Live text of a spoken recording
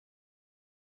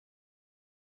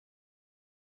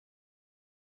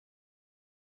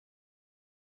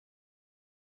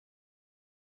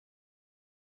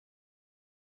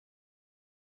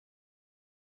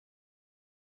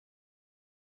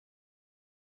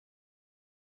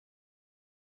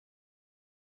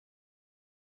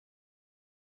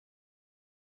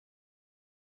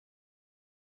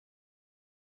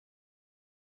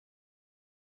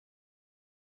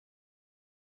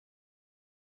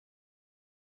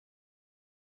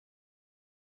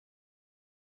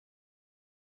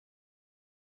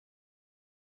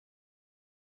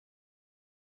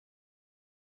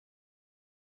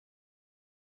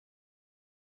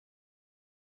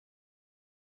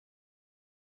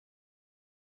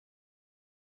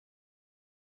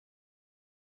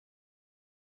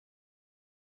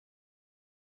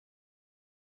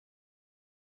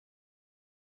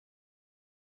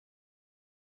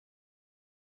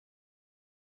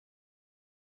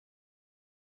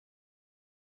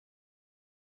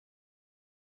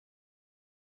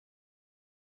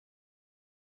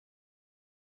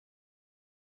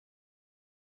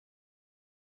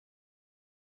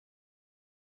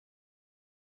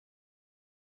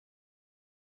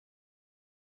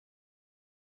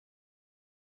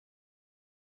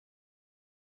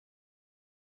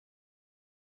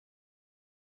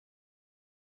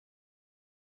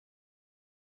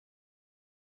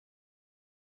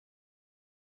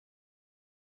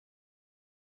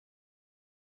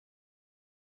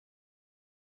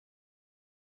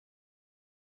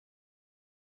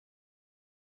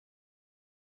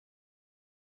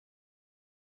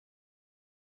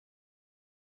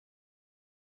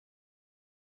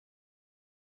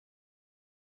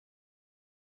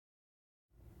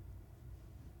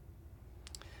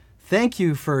Thank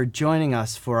you for joining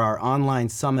us for our online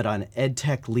summit on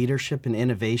EdTech leadership and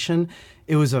innovation.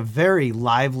 It was a very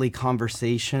lively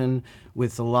conversation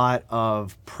with a lot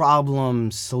of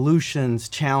problems, solutions,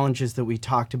 challenges that we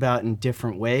talked about in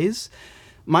different ways.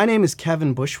 My name is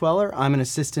Kevin Bushweller. I'm an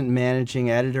assistant managing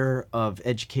editor of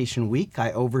Education Week.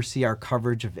 I oversee our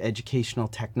coverage of educational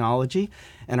technology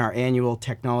and our annual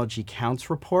Technology Counts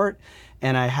report.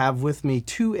 And I have with me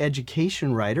two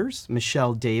education writers,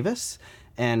 Michelle Davis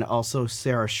and also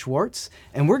Sarah Schwartz.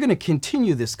 And we're going to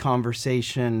continue this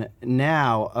conversation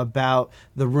now about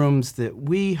the rooms that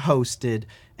we hosted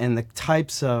and the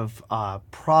types of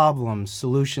problems,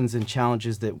 solutions, and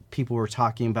challenges that people were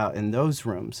talking about in those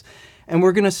rooms. And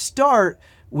we're going to start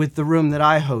with the room that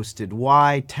I hosted,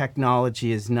 Why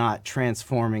Technology is Not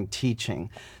Transforming Teaching.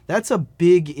 That's a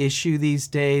big issue these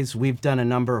days. We've done a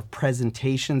number of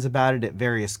presentations about it at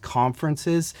various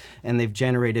conferences, and they've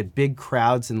generated big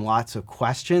crowds and lots of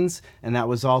questions, and that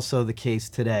was also the case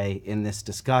today in this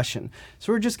discussion.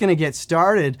 So we're just going to get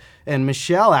started, and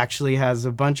Michelle actually has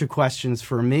a bunch of questions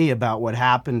for me about what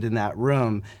happened in that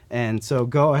room. And so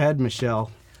go ahead, Michelle.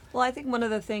 Well, I think one of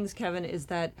the things, Kevin, is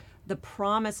that the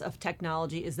promise of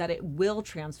technology is that it will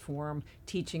transform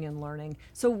teaching and learning.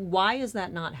 So why is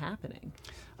that not happening?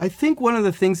 I think one of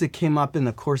the things that came up in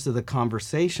the course of the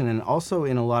conversation, and also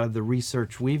in a lot of the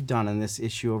research we've done on this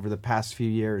issue over the past few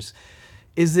years,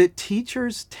 is that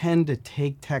teachers tend to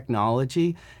take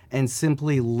technology and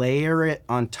simply layer it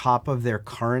on top of their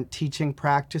current teaching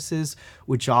practices,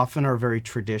 which often are very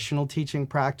traditional teaching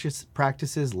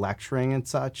practices, lecturing and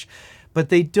such. But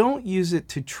they don't use it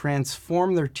to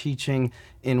transform their teaching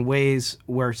in ways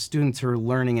where students are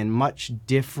learning in much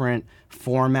different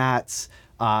formats,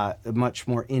 much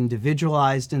more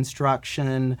individualized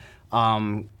instruction,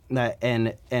 and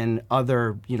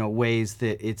other ways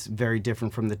that it's very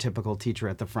different from the typical teacher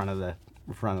at the front of the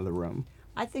room.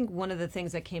 I think one of the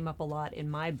things that came up a lot in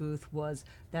my booth was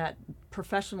that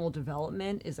professional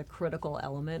development is a critical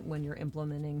element when you're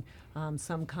implementing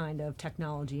some kind of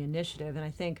technology initiative. And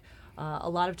I think a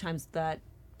lot of times that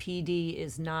PD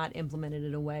is not implemented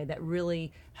in a way that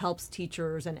really helps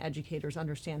teachers and educators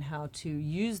understand how to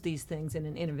use these things in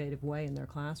an innovative way in their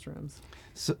classrooms.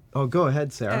 So, go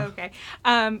ahead, Sarah. Okay.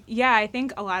 Yeah, I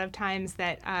think a lot of times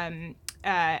that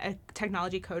a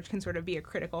technology coach can sort of be a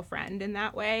critical friend in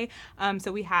that way.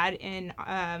 So we had in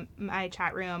my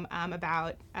chat room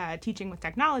about teaching with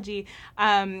technology,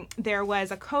 there was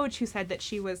a coach who said that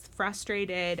she was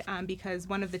frustrated because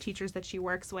one of the teachers that she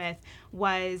works with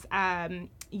was trying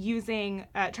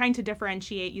to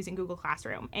differentiate using Google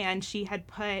Classroom. And she had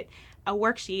put a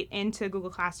worksheet into Google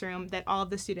Classroom that all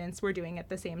of the students were doing at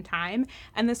the same time.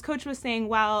 And this coach was saying,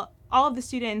 well, all of the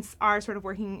students are sort of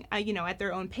working, at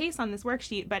their own pace on this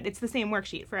worksheet, but it's the same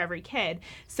worksheet for every kid.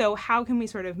 So how can we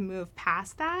sort of move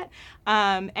past that?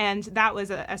 And that was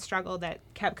a struggle that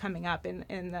kept coming up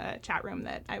in the chat room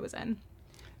that I was in.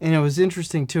 And it was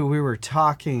interesting, too. We were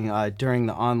talking during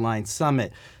the online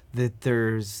summit that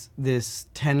there's this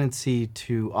tendency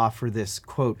to offer this,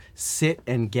 quote, sit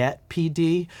and get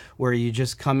PD, where you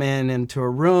just come into a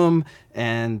room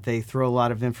and they throw a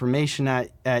lot of information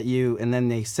at you, and then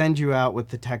they send you out with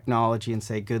the technology and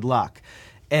say, good luck.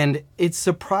 And it's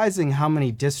surprising how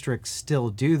many districts still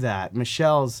do that.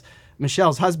 Michelle's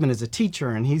husband is a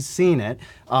teacher, and he's seen it,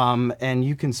 and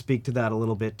you can speak to that a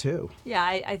little bit, too. Yeah,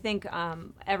 I think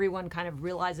everyone kind of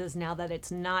realizes now that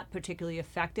it's not particularly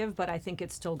effective, but I think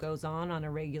it still goes on a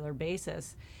regular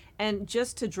basis. And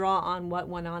just to draw on what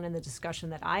went on in the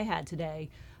discussion that I had today,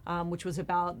 which was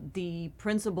about the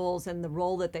principals and the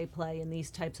role that they play in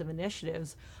these types of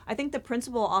initiatives, I think the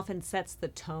principal often sets the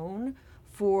tone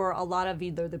for a lot of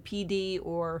either the PD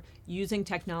or using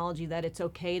technology, that it's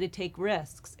okay to take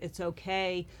risks. It's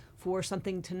okay for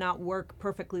something to not work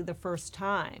perfectly the first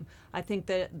time. I think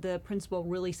that the principal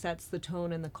really sets the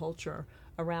tone and the culture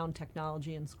around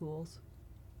technology in schools.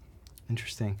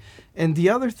 Interesting. And the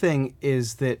other thing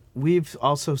is that we've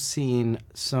also seen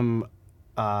some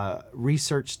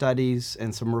research studies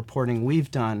and some reporting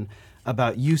we've done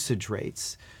about usage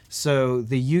rates. So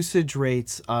the usage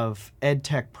rates of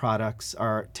EdTech products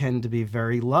tend to be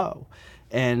very low.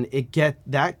 And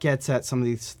that gets at some of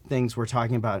these things we're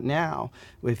talking about now.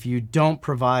 If you don't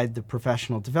provide the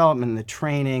professional development and the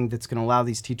training that's going to allow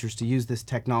these teachers to use this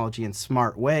technology in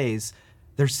smart ways,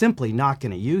 they're simply not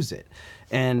going to use it.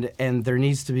 And there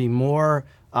needs to be more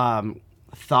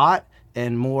thought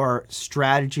and more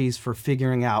strategies for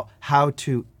figuring out how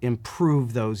to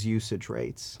improve those usage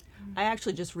rates. I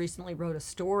actually just recently wrote a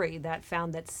story that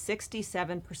found that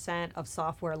 67% of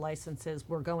software licenses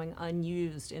were going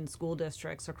unused in school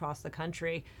districts across the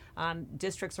country.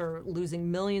 Districts are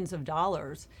losing millions of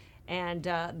dollars. And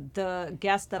the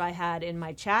guest that I had in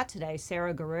my chat today,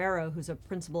 Sarah Guerrero, who's a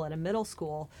principal at a middle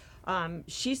school,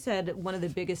 she said one of the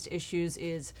biggest issues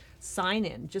is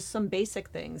sign-in, just some basic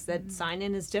things, that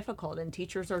sign-in is difficult and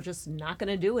teachers are just not going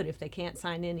to do it if they can't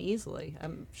sign in easily.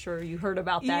 I'm sure you heard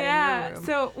about that in your room.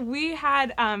 So we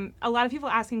had a lot of people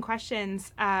asking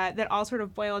questions that all sort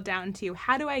of boiled down to,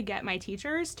 how do I get my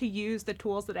teachers to use the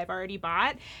tools that I've already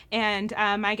bought? And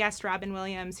my guest, Robin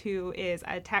Williams, who is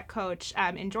a tech coach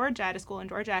in Georgia, at a school in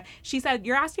Georgia, she said,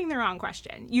 you're asking the wrong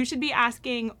question. You should be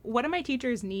asking, what do my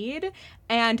teachers need?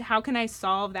 And how can I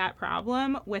solve that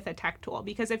problem with a tech tool?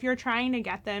 Because if you're trying to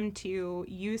get them to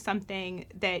use something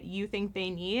that you think they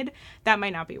need, that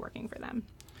might not be working for them.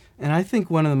 And I think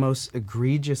one of the most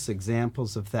egregious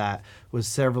examples of that was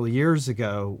several years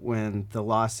ago when the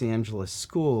Los Angeles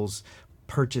schools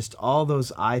purchased all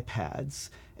those iPads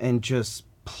and just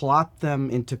plopped them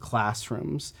into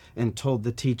classrooms and told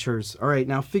the teachers, all right,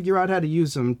 now figure out how to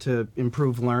use them to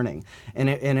improve learning. And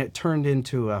it turned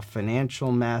into a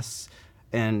financial mess,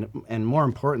 and more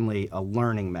importantly, a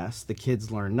learning mess. The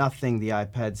kids learned nothing, the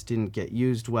iPads didn't get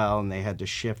used well, and they had to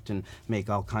shift and make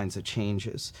all kinds of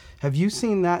changes. Have you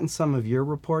seen that in some of your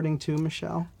reporting too,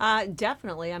 Michelle?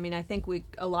 Definitely. I mean, I think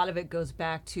a lot of it goes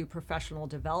back to professional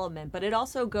development, but it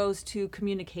also goes to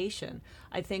communication.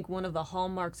 I think one of the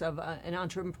hallmarks of an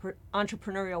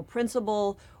entrepreneurial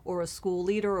principal or a school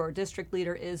leader or a district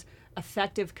leader is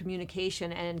effective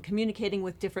communication and communicating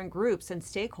with different groups and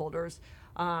stakeholders.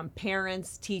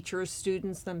 Parents, teachers,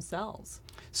 students themselves.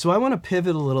 So I want to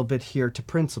pivot a little bit here to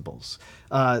principals.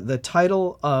 The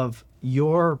title of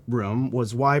your room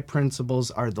was Why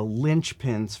Principals Are the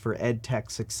Linchpins for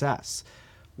EdTech Success.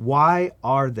 Why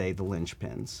are they the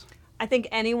linchpins? I think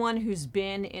anyone who's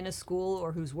been in a school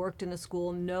or who's worked in a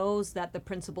school knows that the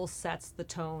principal sets the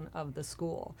tone of the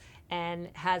school and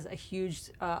has a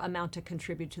huge amount to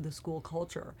contribute to the school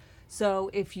culture. So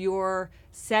if you're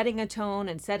setting a tone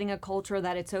and setting a culture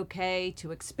that it's okay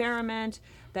to experiment,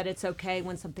 that it's okay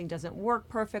when something doesn't work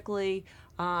perfectly,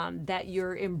 that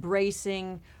you're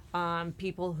embracing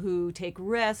people who take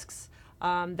risks,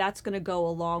 that's going to go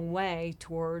a long way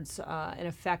towards an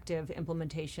effective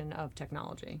implementation of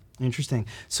technology. Interesting.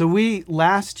 So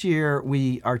last year,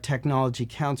 our Technology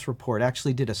Counts report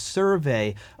actually did a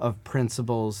survey of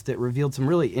principals that revealed some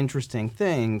really interesting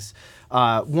things.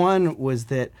 One was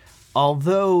that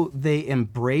although they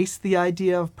embrace the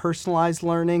idea of personalized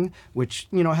learning, which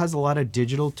has a lot of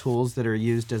digital tools that are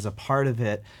used as a part of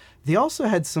it, they also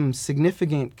had some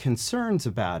significant concerns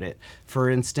about it. For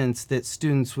instance, that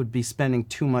students would be spending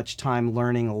too much time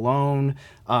learning alone,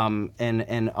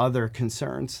 and other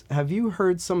concerns. Have you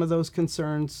heard some of those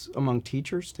concerns among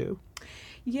teachers too?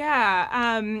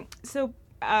 Yeah. So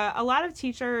a lot of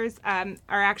teachers are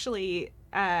actually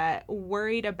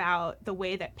worried about the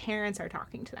way that parents are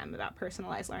talking to them about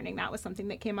personalized learning. That was something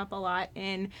that came up a lot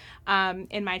in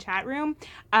my chat room.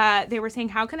 They were saying,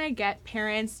 how can I get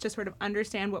parents to sort of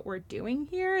understand what we're doing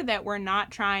here, that we're not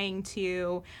trying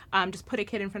to just put a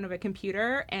kid in front of a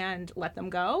computer and let them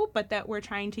go, but that we're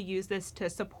trying to use this to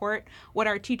support what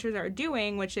our teachers are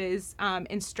doing, which is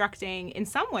instructing in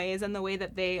some ways in the way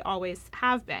that they always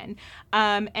have been.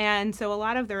 And so a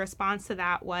lot of the response to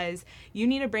that was, you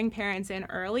need to bring parents in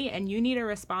early and you need to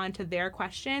respond to their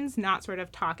questions, not sort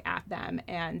of talk at them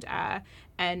and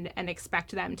expect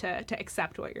them to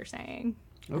accept what you're saying.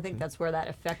 Okay. I think that's where that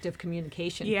effective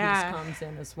communication piece comes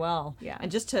in as well. Yeah.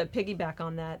 And just to piggyback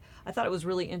on that, I thought it was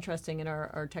really interesting in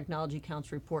our Technology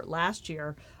Counts report last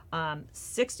year,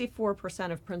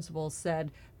 64% of principals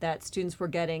said that students were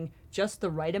getting just the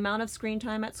right amount of screen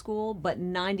time at school, but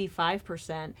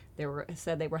 95%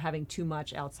 said they were having too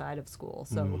much outside of school.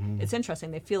 So it's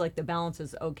interesting. They feel like the balance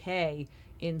is okay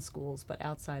in schools, but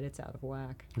outside it's out of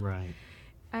whack. Right.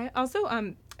 I also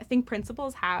I think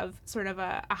principals have sort of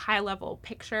a high-level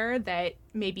picture that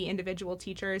maybe individual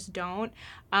teachers don't.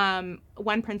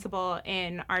 One principal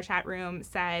in our chat room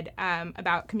said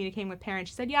about communicating with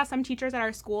parents, she said, yeah, some teachers at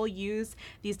our school use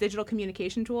these digital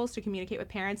communication tools to communicate with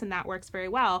parents, and that works very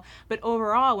well. But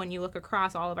overall, when you look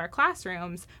across all of our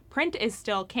classrooms, print is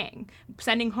still king.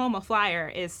 Sending home a flyer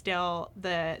is still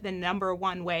the number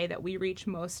one way that we reach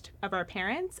most of our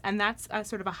parents, and that's a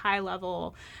sort of a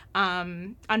high-level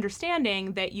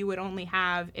understanding that you would only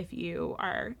have if you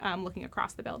are looking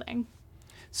across the building.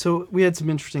 So we had some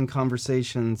interesting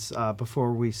conversations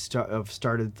before we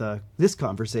started this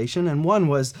conversation, and one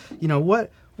was,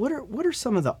 what what are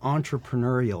some of the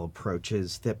entrepreneurial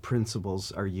approaches that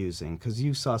principals are using? Because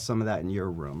you saw some of that in your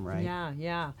room, right? Yeah,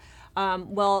 yeah.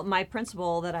 Well, my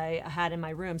principal that I had in my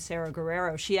room, Sarah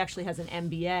Guerrero, she actually has an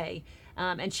MBA,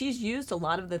 and she's used a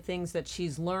lot of the things that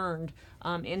she's learned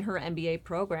in her MBA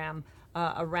program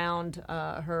around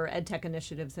her EdTech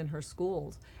initiatives in her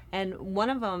schools. And one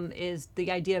of them is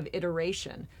the idea of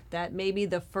iteration, that maybe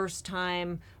the first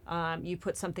time you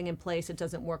put something in place, it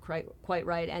doesn't work quite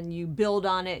right, and you build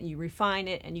on it, and you refine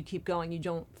it, and you keep going. You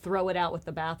don't throw it out with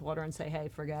the bathwater and say, hey,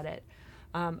 forget it.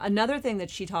 Another thing that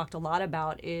she talked a lot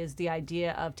about is the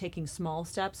idea of taking small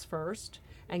steps first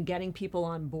and getting people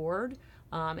on board.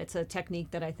 It's a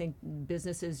technique that I think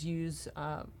businesses use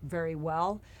very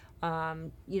well.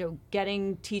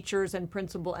 Getting teachers and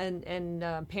principal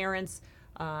and parents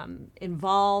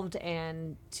involved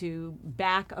and to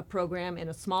back a program in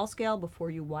a small scale before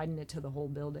you widen it to the whole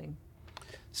building.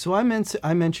 So I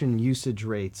mentioned usage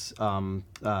rates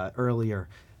earlier.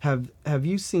 Have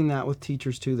you seen that with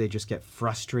teachers too? They just get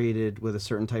frustrated with a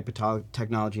certain type of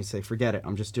technology and say, "Forget it.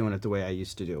 I'm just doing it the way I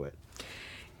used to do it."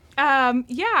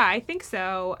 Yeah, I think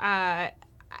so.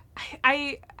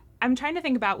 I'm trying to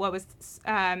think about what was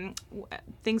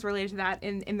things related to that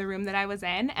in the room that I was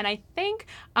in. And I think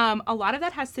a lot of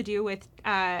that has to do with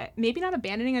maybe not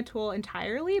abandoning a tool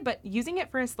entirely, but using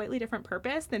it for a slightly different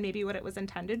purpose than maybe what it was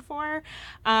intended for.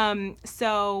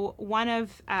 So one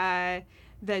of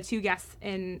the two guests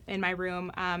in my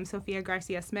room, Sophia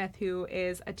Garcia Smith, who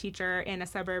is a teacher in a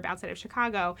suburb outside of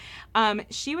Chicago,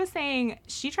 she was saying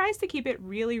she tries to keep it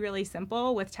really, really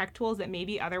simple with tech tools that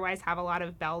maybe otherwise have a lot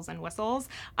of bells and whistles.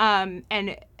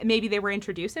 And maybe they were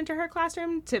introduced into her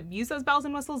classroom to use those bells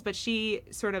and whistles, but she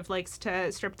sort of likes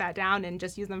to strip that down and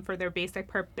just use them for their basic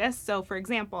purpose. So, for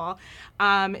example,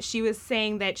 she was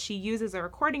saying that she uses a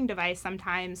recording device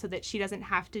sometimes so that she doesn't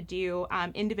have to do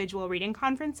individual reading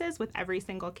conferences with every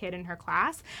single kid in her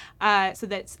class, so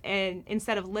that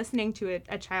instead of listening to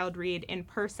a child read in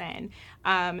person,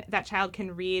 that child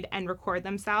can read and record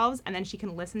themselves, and then she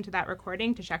can listen to that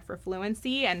recording to check for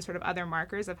fluency and sort of other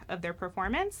markers of their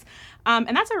performance.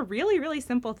 And that's a really, really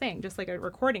simple thing, just like a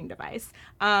recording device.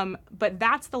 But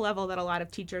that's the level that a lot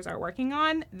of teachers are working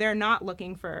on. They're not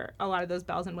looking for a lot of those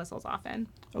bells and whistles often.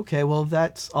 Okay, well,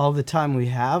 that's all the time we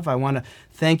have. I want to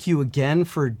thank you again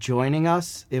for joining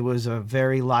us. It was a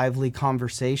very lively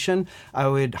conversation. I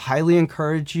would highly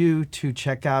encourage you to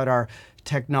check out our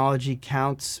Technology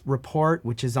Counts report,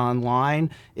 which is online.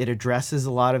 It addresses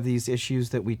a lot of these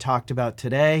issues that we talked about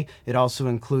today. It also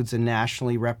includes a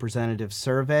nationally representative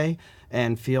survey.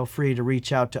 And feel free to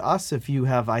reach out to us if you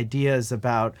have ideas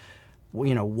about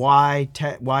why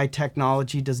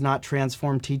technology does not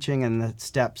transform teaching and the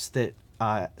steps that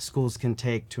schools can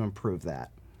take to improve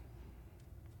that.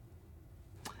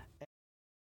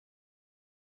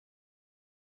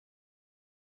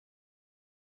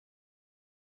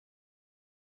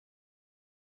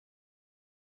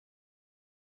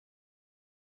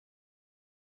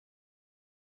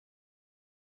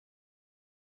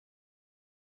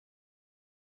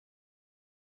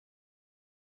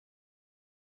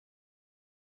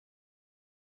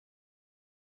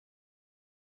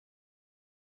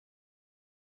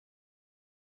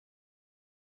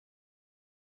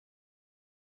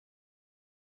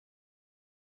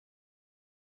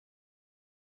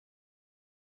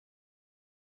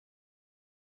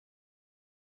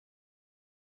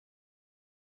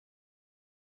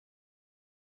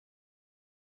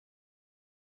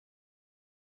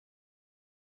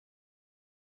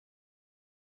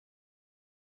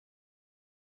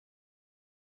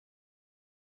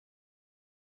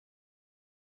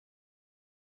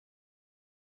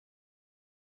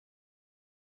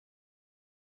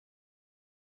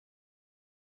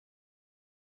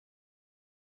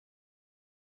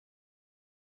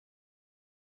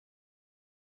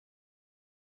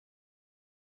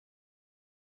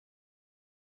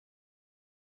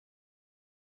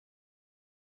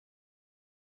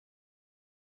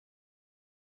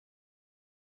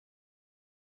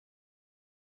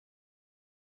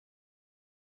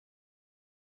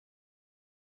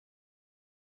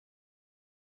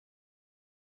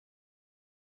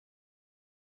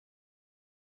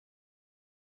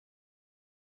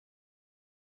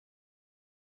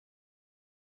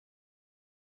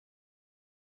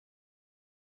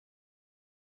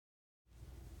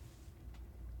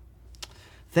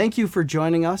 Thank you for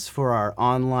joining us for our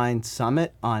online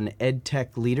summit on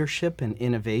EdTech leadership and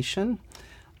innovation.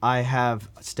 I have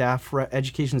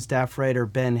education staff writer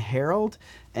Ben Harold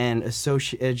and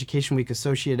Education Week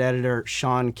associate editor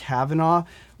Sean Kavanaugh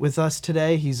with us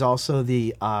today. He's also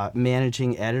the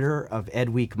managing editor of Ed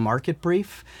Week Market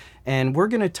Brief. And we're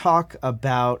going to talk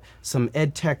about some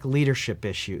EdTech leadership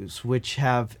issues, which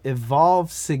have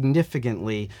evolved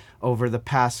significantly over the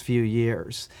past few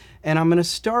years. And I'm going to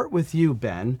start with you,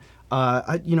 Ben.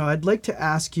 I'd like to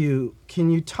ask you,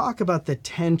 can you talk about the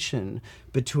tension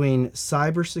between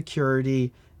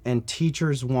cybersecurity and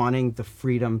teachers wanting the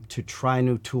freedom to try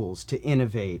new tools, to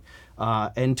innovate,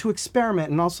 and to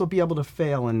experiment, and also be able to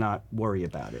fail and not worry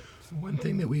about it? One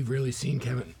thing that we've really seen,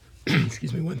 Kevin,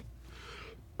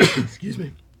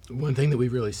 one thing that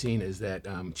we've really seen is that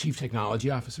chief technology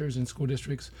officers in school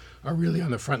districts are really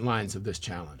on the front lines of this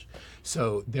challenge.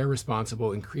 So they're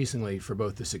responsible increasingly for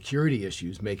both the security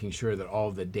issues, making sure that all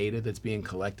of the data that's being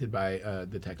collected by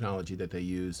the technology that they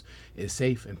use is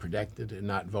safe and protected and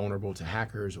not vulnerable to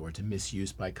hackers or to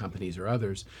misuse by companies or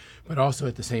others, but also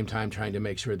at the same time trying to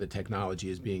make sure that technology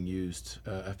is being used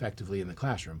effectively in the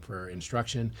classroom for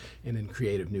instruction and in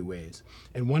creative new ways.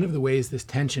 And one of the ways this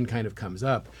tension kind of comes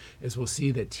up is we'll see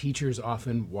that teachers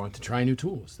often want to try new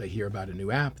tools. They hear about a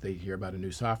new app, they hear about a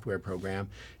new software program,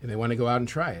 and they want to go out and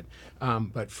try it.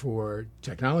 But for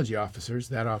technology officers,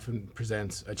 that often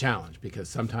presents a challenge because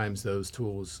sometimes those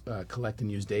tools collect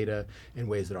and use data in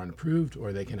ways that aren't approved,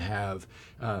 or they can have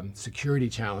security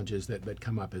challenges that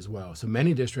come up as well. So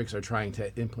many districts are trying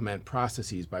to implement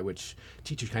processes by which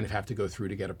teachers kind of have to go through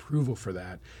to get approval for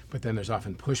that. But then there's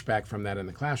often pushback from that in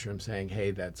the classroom saying,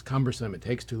 hey, that's cumbersome, it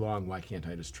takes too long, why can't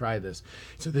I just try this?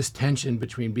 So this tension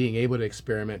between being able to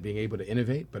experiment, being able to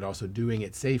innovate, but also doing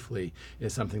it safely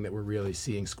is something that we're really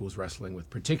seeing schools wrestling with,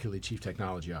 particularly chief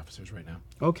technology officers right now.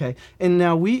 Okay. And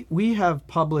now we have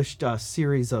published a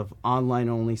series of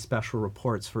online-only special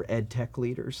reports for EdTech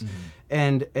leaders.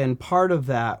 Mm-hmm. And part of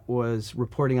that was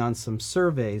reporting on some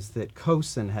surveys that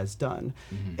COSIN has done.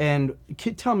 Mm-hmm. And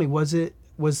tell me, was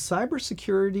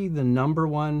cybersecurity the number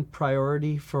one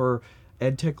priority for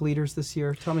EdTech leaders this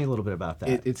year? Tell me a little bit about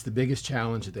that. It's the biggest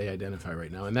challenge that they identify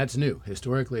right now, and that's new.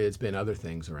 Historically, it's been other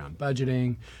things around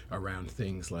budgeting, around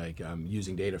things like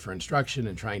using data for instruction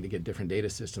and trying to get different data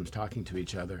systems talking to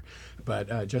each other.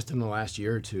 But just in the last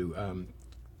year or two,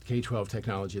 K-12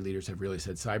 technology leaders have really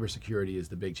said cybersecurity is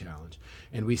the big challenge.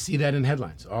 And we see that in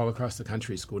headlines. All across the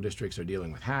country, school districts are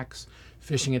dealing with hacks,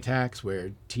 phishing attacks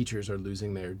where teachers are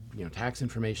losing their tax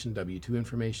information, W-2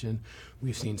 information.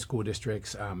 We've seen school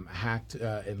districts hacked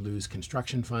and lose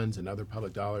construction funds and other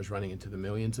public dollars running into the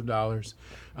millions of dollars,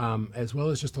 as well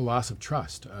as just a loss of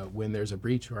trust. When there's a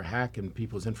breach or a hack and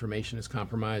people's information is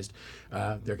compromised,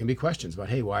 there can be questions about,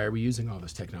 hey, why are we using all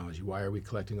this technology? Why are we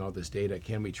collecting all this data?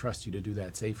 Can we trust you to do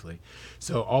that safely?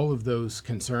 So all of those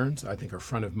concerns, I think, are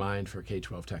front of mind for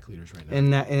K-12 tech leaders right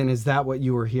now. And is that what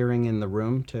you were hearing in the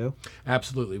room, too?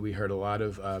 Absolutely. We heard a lot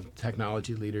of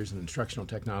technology leaders and instructional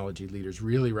technology leaders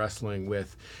really wrestling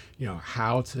with,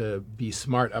 how to be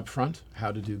smart up front,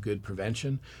 how to do good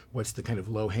prevention, what's the kind of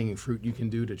low-hanging fruit you can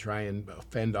do to try and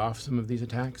fend off some of these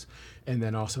attacks, and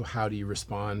then also how do you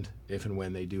respond if and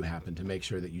when they do happen to make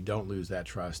sure that you don't lose that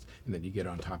trust and that you get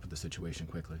on top of the situation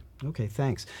quickly. Okay,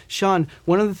 thanks. Sean,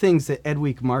 one of the things that Ed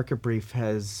Week Market Brief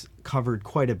has covered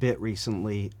quite a bit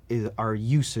recently are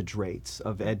usage rates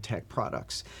of EdTech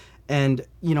products. And,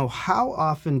 how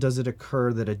often does it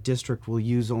occur that a district will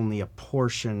use only a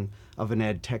portion of an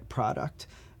EdTech product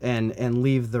and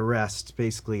leave the rest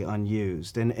basically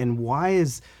unused? And why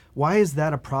is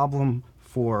that a problem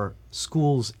for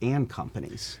schools and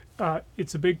companies?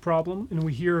 It's a big problem, and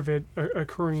we hear of it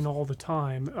occurring all the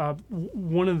time.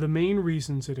 One of the main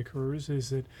reasons it occurs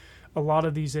is that a lot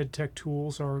of these EdTech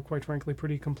tools are, quite frankly,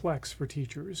 pretty complex for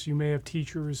teachers. You may have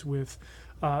teachers with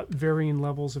varying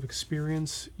levels of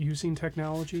experience using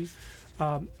technology.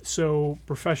 So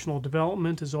professional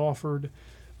development is offered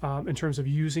in terms of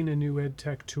using a new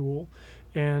EdTech tool,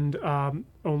 and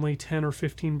only 10 or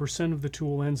 15% of the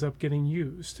tool ends up getting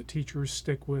used. Teachers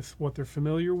stick with what they're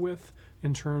familiar with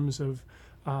in terms of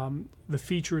the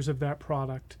features of that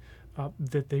product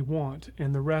that they want,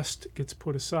 and the rest gets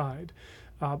put aside.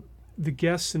 The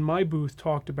guests in my booth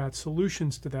talked about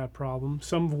solutions to that problem,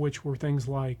 some of which were things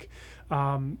like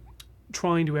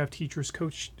trying to have teachers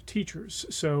coach teachers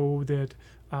so that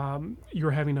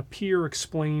you're having a peer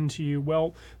explain to you,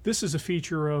 well, this is a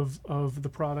feature of the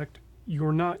product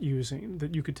you're not using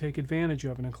that you could take advantage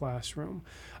of in a classroom.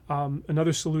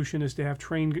 Another solution is to have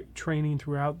training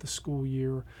throughout the school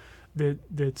year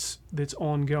that's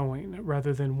ongoing,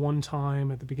 rather than one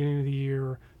time at the beginning of the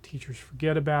year, teachers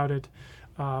forget about it.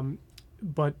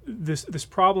 But this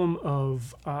problem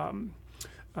of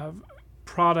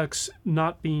products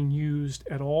not being used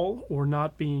at all or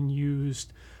not being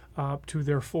used to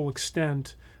their full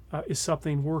extent is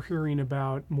something we're hearing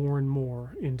about more and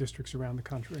more in districts around the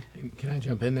country. And can I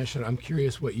jump in there, Sean? I'm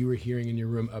curious what you were hearing in your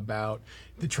room about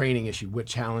the training issue, what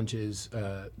challenges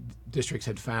districts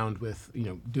had found with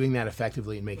doing that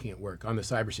effectively and making it work. On the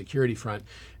cybersecurity front,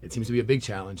 it seems to be a big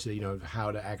challenge,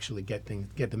 how to actually get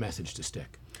the message to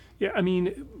stick. Yeah, I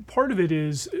mean, part of it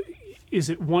is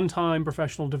it one-time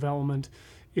professional development?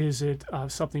 Is it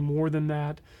something more than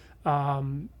that?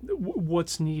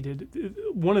 What's needed?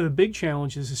 One of the big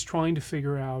challenges is trying to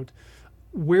figure out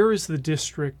where is the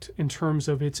district in terms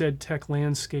of its ed tech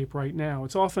landscape right now.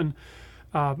 It's often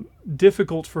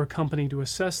difficult for a company to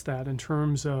assess that in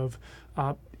terms of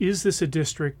is this a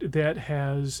district that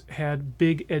has had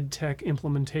big ed tech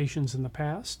implementations in the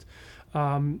past?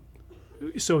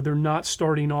 So they're not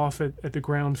starting off at the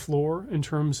ground floor in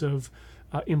terms of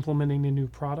implementing a new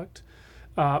product.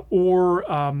 Or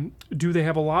do they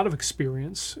have a lot of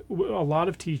experience, a lot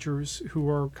of teachers who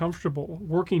are comfortable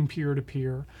working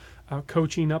peer-to-peer,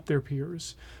 coaching up their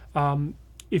peers?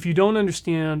 If you don't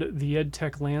understand the ed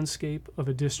tech landscape of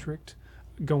a district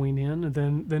going in,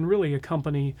 then really a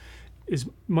company is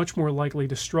much more likely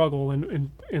to struggle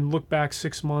and look back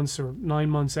 6 months or 9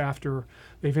 months after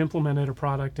they've implemented a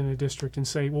product in a district and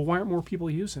say, well, why aren't more people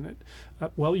using it?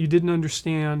 Well, you didn't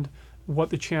understand what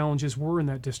the challenges were in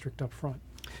that district up front.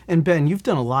 And Ben, you've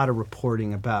done a lot of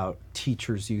reporting about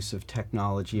teachers' use of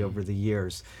technology over the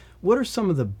years. What are some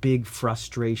of the big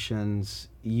frustrations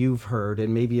you've heard,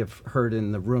 and maybe have heard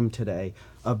in the room today,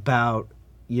 about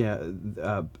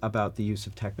the use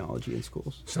of technology in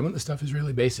schools? Some of the stuff is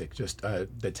really basic, just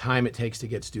the time it takes to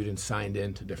get students signed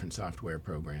into different software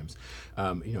programs.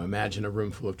 Imagine a room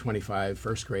full of 25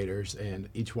 first graders and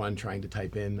each one trying to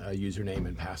type in a username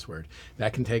and password.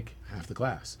 That can take half the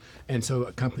class. And so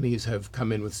companies have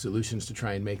come in with solutions to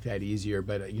try and make that easier,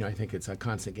 but I think it's a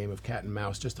constant game of cat and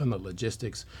mouse just on the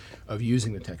logistics of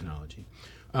using the technology.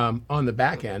 On the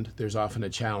back end, there's often a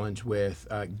challenge with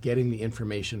getting the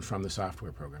information from the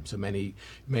software program. So many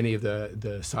of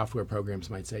the software programs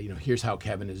might say, here's how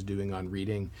Kevin is doing on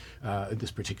reading,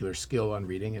 this particular skill on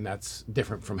reading, and that's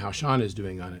different from how Sean is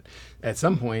doing on it. At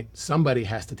some point, somebody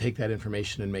has to take that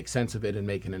information and make sense of it and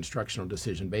make an instructional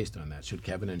decision based on that. Should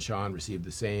Kevin and Sean receive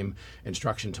the same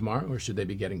instruction tomorrow, or should they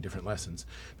be getting different lessons?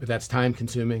 But that's time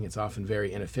consuming. It's often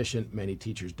very inefficient. Many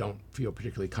teachers don't feel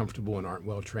particularly comfortable and aren't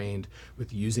well trained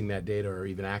with using that data or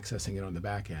even accessing it on the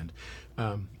back end.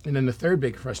 And then the third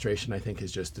big frustration, I think,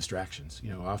 is just distractions.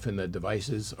 Often the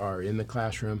devices are in the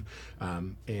classroom,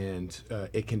 and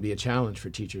it can be a challenge for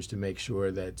teachers to make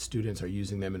sure that students are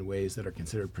using them in ways that are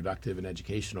considered productive and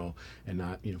educational and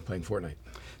not, playing Fortnite.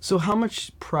 So how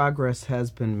much progress has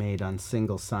been made on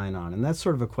single sign-on? And that's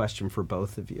sort of a question for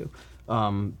both of you,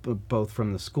 both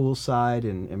from the school side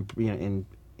and in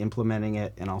implementing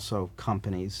it, and also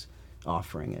companies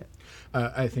offering it.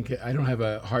 I think I don't have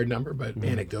a hard number, but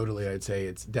anecdotally, I'd say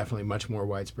it's definitely much more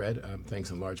widespread,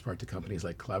 thanks in large part to companies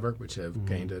like Clever, which have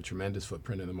gained a tremendous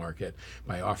footprint in the market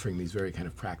by offering these very kind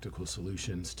of practical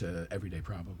solutions to everyday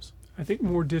problems. I think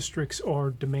more districts are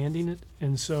demanding it,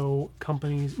 and so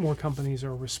more companies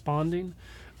are responding.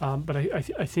 But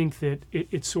I think that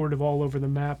it's sort of all over the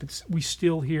map. We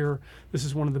still hear this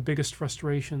is one of the biggest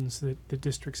frustrations that the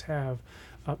districts have.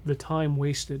 The time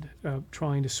wasted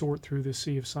trying to sort through the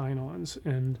sea of sign-ons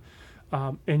and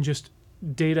just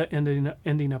data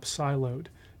ending up siloed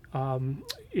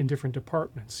in different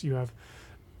departments. You have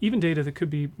even data that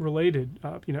could be related,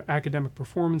 academic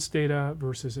performance data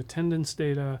versus attendance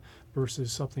data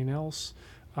versus something else.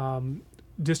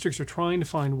 Districts are trying to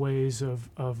find ways of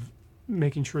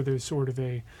making sure there's sort of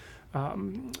a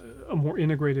more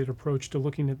integrated approach to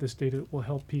looking at this data that will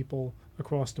help people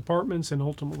across departments and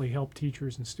ultimately help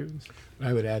teachers and students.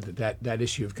 I would add that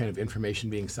issue of kind of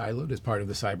information being siloed is part of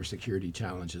the cybersecurity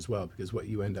challenge as well, because what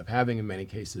you end up having in many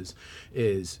cases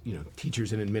is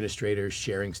teachers and administrators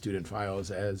sharing student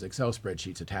files as Excel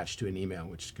spreadsheets attached to an email,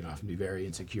 which can often be very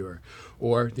insecure.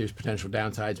 Or there's potential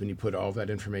downsides when you put all of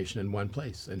that information in one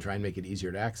place and try and make it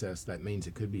easier to access. That means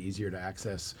it could be easier to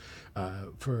access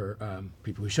for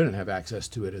people who shouldn't have access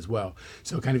to it as well.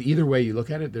 So kind of either way you look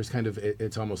at it, there's kind of,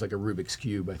 it's almost like a Rubik's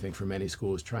Cube, I think, for many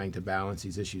schools, trying to balance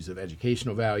these issues of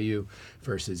educational value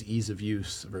versus ease of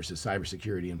use versus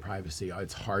cybersecurity and privacy.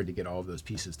 It's hard to get all of those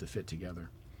pieces to fit together.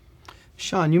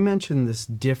 Sean, you mentioned this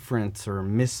difference or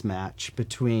mismatch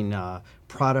between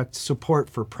product support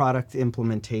for product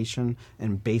implementation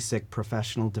and basic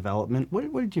professional development.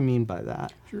 What did you mean by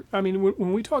that? Sure. I mean,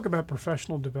 when we talk about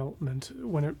professional development,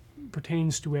 when it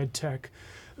pertains to ed tech,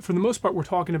 for the most part, we're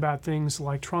talking about things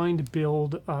like trying to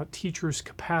build teachers'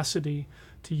 capacity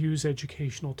to use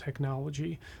educational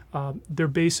technology, their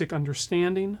basic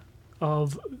understanding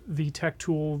of the tech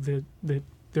tool that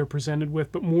they're presented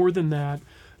with, but more than that,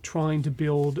 trying to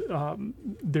build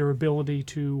their ability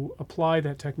to apply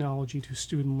that technology to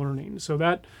student learning. So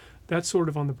that's sort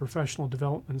of on the professional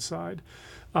development side.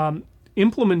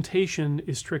 Implementation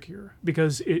is trickier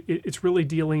because it's really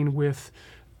dealing with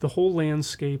the whole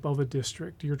landscape of a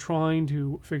district. You're trying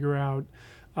to figure out,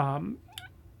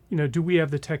 do we have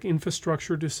the tech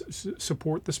infrastructure to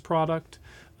support this product?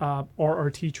 Are our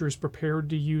teachers prepared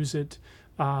to use it?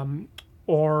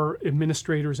 Are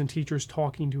administrators and teachers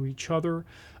talking to each other?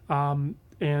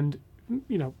 And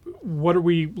what are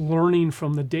we learning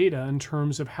from the data in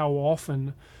terms of how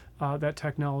often that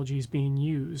technology is being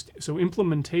used? So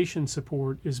implementation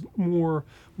support is more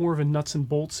of a nuts and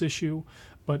bolts issue,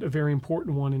 but a very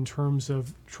important one in terms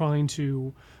of trying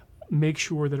to make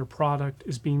sure that a product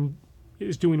is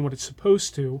doing what it's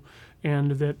supposed to,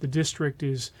 and that the district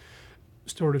is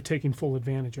sort of taking full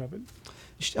advantage of it.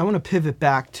 I want to pivot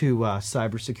back to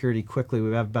cybersecurity quickly.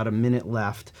 We have about a minute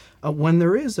left. When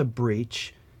there is a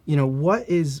breach,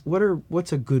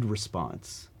 what's a good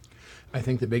response? I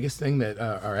think the biggest thing that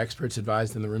our experts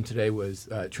advised in the room today was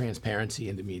transparency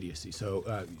and immediacy.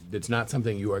 So it's not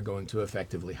something you are going to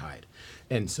effectively hide.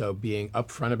 And so being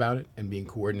upfront about it and being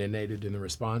coordinated in the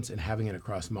response and having it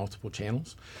across multiple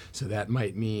channels. So that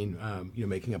might mean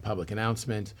making a public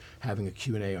announcement, having a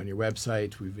Q&A on your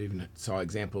website. We've even saw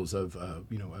examples of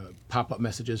pop-up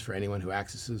messages for anyone who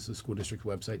accesses the school district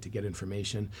website to get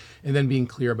information, and then being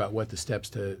clear about what the steps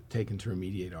to take and to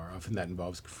remediate are. Often that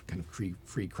involves kind of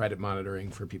free credit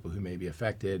monitoring for people who may be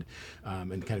affected,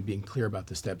 and kind of being clear about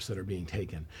the steps that are being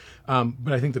taken.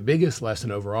 But I think the biggest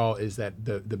lesson overall is that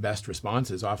the best response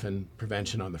is often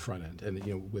prevention on the front end.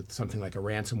 And with something like a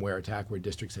ransomware attack where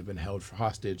districts have been held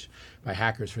hostage by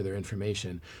hackers for their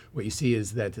information, what you see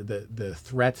is that the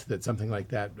threat that something like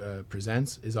that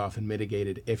presents is often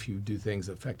mitigated if you do things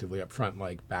effectively up front,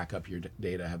 like back up your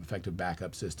data, have effective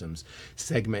backup systems,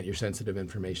 segment your sensitive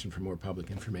information for more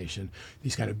public information.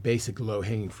 These kind of basic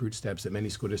low-hanging fruit steps that many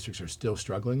school districts are still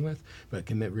struggling with, but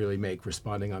can really make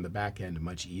responding on the back end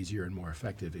much easier and more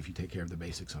effective if you take care of the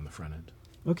basics on the front end.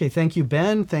 Okay, thank you,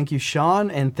 Ben. Thank you,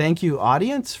 Sean. And thank you,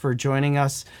 audience, for joining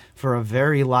us for a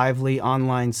very lively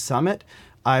online summit.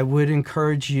 I would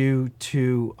encourage you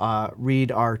to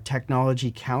read our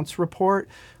Technology Counts report,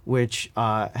 which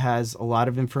has a lot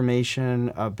of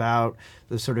information about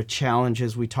the sort of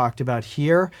challenges we talked about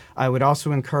here. I would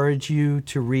also encourage you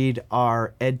to read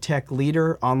our EdTech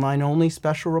Leader online-only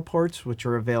special reports, which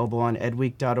are available on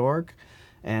edweek.org.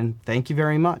 And thank you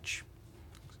very much.